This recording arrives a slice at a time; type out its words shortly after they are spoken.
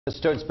The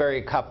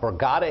Stotesbury Cup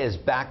Regatta is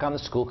back on the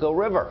Schuylkill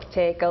River.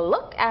 Take a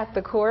look at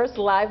the course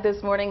live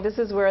this morning. This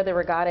is where the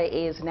regatta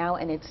is now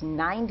in its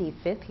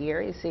 95th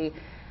year. You see,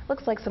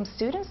 looks like some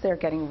students there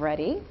getting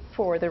ready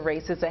for the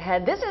races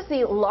ahead. This is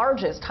the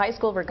largest high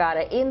school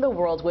regatta in the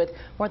world, with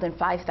more than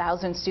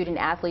 5,000 student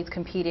athletes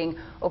competing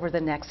over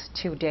the next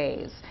 2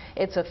 days.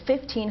 It's a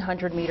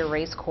 1,500-meter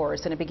race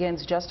course, and it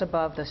begins just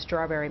above the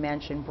Strawberry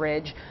Mansion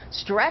Bridge,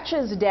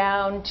 stretches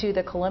down to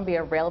the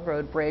Columbia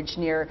Railroad Bridge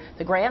near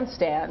the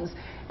grandstands,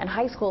 and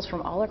high schools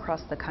from all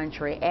across the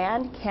country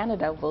and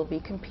Canada will be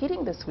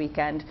competing this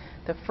weekend.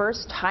 The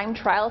first time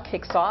trial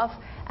kicks off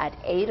at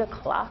 8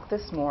 o'clock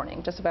this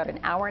morning, just about an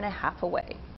hour and a half away.